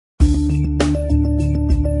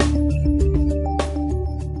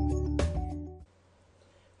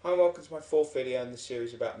welcome to my fourth video in the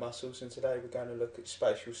series about muscles, and today we're going to look at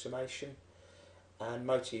spatial summation and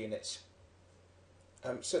motor units.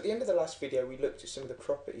 So at the end of the last video we looked at some of the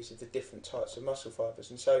properties of the different types of muscle fibres,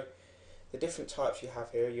 and so the different types you have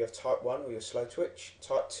here, you have type 1 or your slow twitch,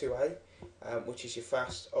 type 2A which is your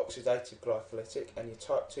fast oxidative glycolytic, and your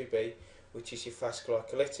type 2B which is your fast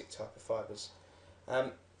glycolytic type of fibres.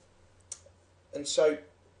 And so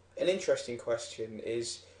an interesting question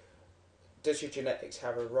is, does your genetics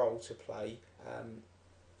have a role to play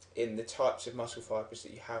in the types of muscle fibres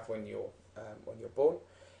that you have when you're born?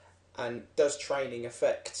 And does training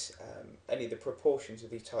affect any of the proportions of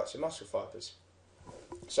these types of muscle fibres?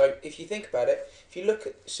 So if you think about it, if you look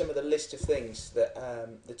at some of the list of things that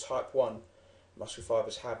the type 1 muscle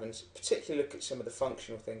fibres have, and particularly look at some of the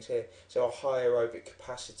functional things here, so a high aerobic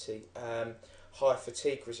capacity, high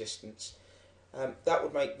fatigue resistance, that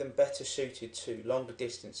would make them better suited to longer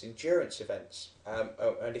distance endurance events.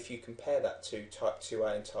 And if you compare that to type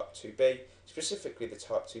 2A and type 2B, specifically the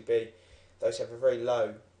type 2B, those have a very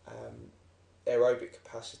low aerobic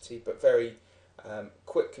capacity but very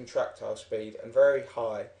quick contractile speed and very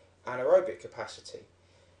high anaerobic capacity.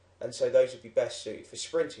 And so those would be best suited for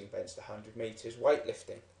sprinting events, the 100 metres,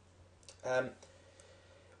 weightlifting.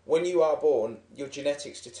 When you are born, your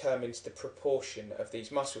genetics determines the proportion of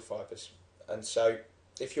these muscle fibres. And so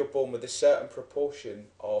if you're born with a certain proportion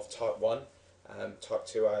of type 1, type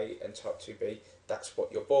 2A and type 2B, that's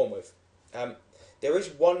what you're born with. There is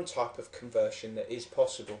one type of conversion that is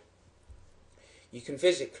possible. You can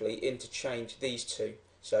physically interchange these two.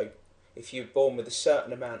 So if you're born with a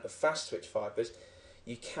certain amount of fast twitch fibres,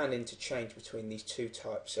 you can interchange between these two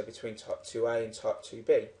types, so between type 2A and type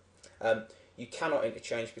 2B. You cannot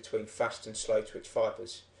interchange between fast and slow twitch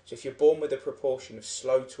fibres. So if you're born with a proportion of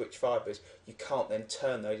slow twitch fibres, you can't then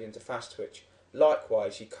turn those into fast twitch.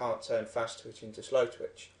 Likewise, you can't turn fast twitch into slow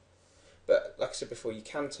twitch. But like I said before, you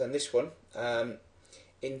can turn this one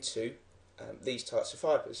into these types of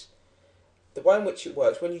fibres. The way in which it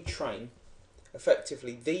works, when you train,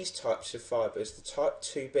 effectively these types of fibres, the type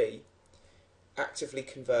 2B, actively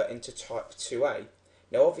convert into type 2A.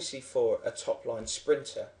 Now obviously for a top line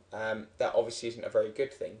sprinter, that obviously isn't a very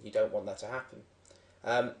good thing. You don't want that to happen.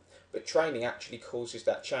 But training actually causes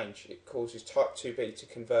that change. It causes type 2B to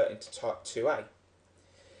convert into type 2A.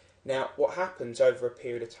 Now what happens over a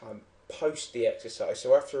period of time post the exercise,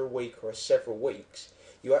 so after a week or several weeks,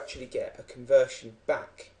 you actually get a conversion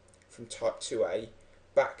back from type 2A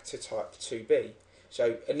back to type 2B.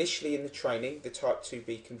 So initially in the training, the type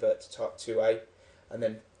 2B converts to type 2A, and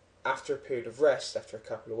then after a period of rest, after a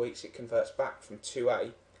couple of weeks, it converts back from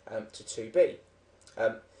 2A to 2B.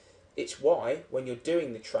 It's why, when you're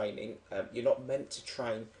doing the training, you're not meant to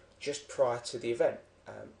train just prior to the event.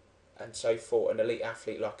 And so for an elite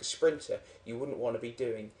athlete like a sprinter, you wouldn't want to be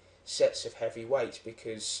doing sets of heavy weights,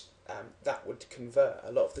 because that would convert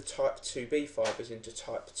a lot of the type 2B fibres into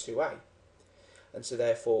type 2A. And so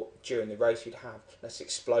therefore, during the race, you'd have less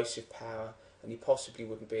explosive power and you possibly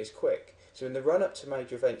wouldn't be as quick. So in the run-up to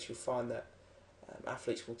major events, you'll find that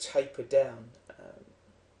athletes will taper down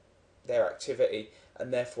their activity,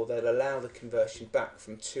 and therefore they'll allow the conversion back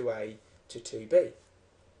from 2A to 2B.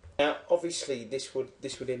 Now obviously this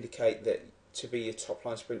would indicate that to be a top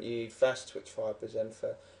line sprint you need fast twitch fibres, and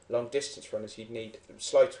for long distance runners you'd need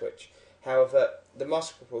slow twitch. However, the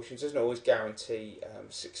muscle proportions doesn't always guarantee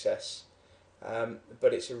success,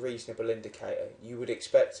 but it's a reasonable indicator. You would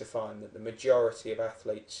expect to find that the majority of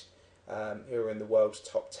athletes who are in the world's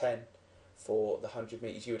top 10 for the 100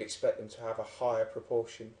 metres, you would expect them to have a higher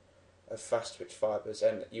proportion of fast twitch fibres,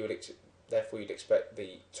 and you would therefore you'd expect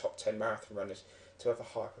the top 10 marathon runners to have a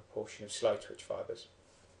higher proportion of slow twitch fibres.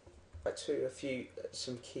 Back to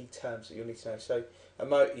some key terms that you'll need to know. So a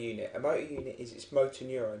motor unit. A motor unit is its motor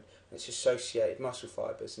neuron and its associated muscle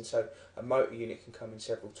fibres, and so a motor unit can come in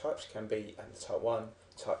several types. It can be type 1,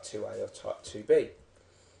 type 2A or type 2B.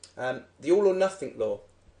 The all or nothing law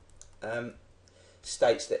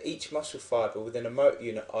states that each muscle fibre within a motor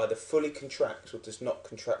unit either fully contracts or does not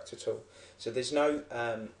contract at all. So there's no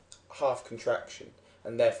half contraction,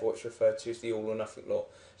 and therefore it's referred to as the all or nothing law.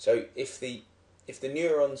 So if the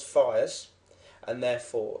neurons fires and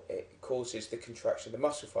therefore it causes the contraction of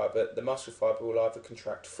the muscle fibre will either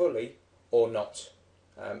contract fully or not.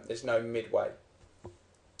 There's no midway.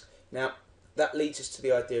 Now that leads us to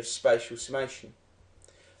the idea of spatial summation.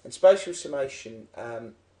 And spatial summation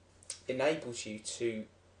enables you to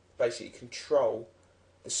basically control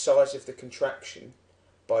the size of the contraction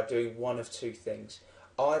by doing one of two things.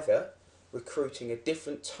 Either recruiting a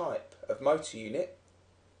different type of motor unit,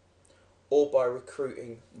 or by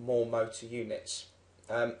recruiting more motor units.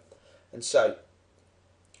 And so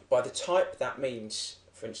By the type, that means,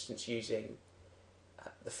 for instance, using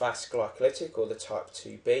the fast glycolytic or the type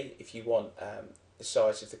 2B if you want the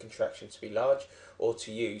size of the contraction to be large, or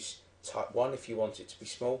to use type 1 if you want it to be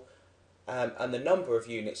small. And the number of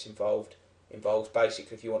units involves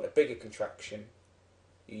basically, if you want a bigger contraction,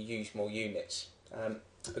 you use more units.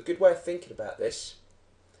 A good way of thinking about this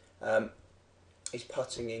is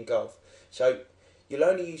putting in golf. So you'll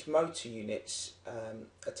only use motor units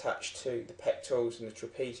attached to the pectorals and the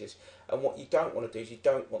trapezius, and what you don't want to do is you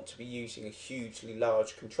don't want to be using a hugely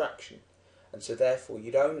large contraction, and so therefore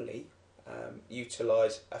you'd only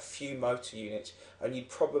utilise a few motor units, and you'd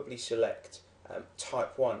probably select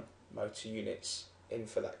type 1 motor units in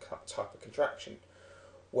for that type of contraction.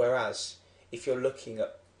 Whereas if you're looking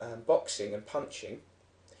at boxing and punching,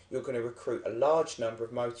 you're going to recruit a large number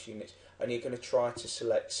of motor units, and you're going to try to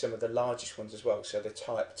select some of the largest ones as well, so the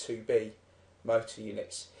type 2B motor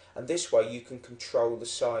units. And this way you can control the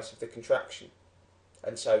size of the contraction.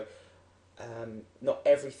 And so not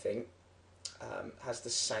everything has the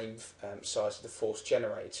same size of the force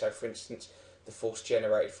generated. So for instance, the force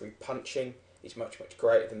generated through punching is much, much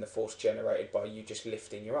greater than the force generated by you just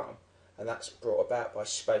lifting your arm. And that's brought about by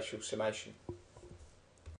spatial summation.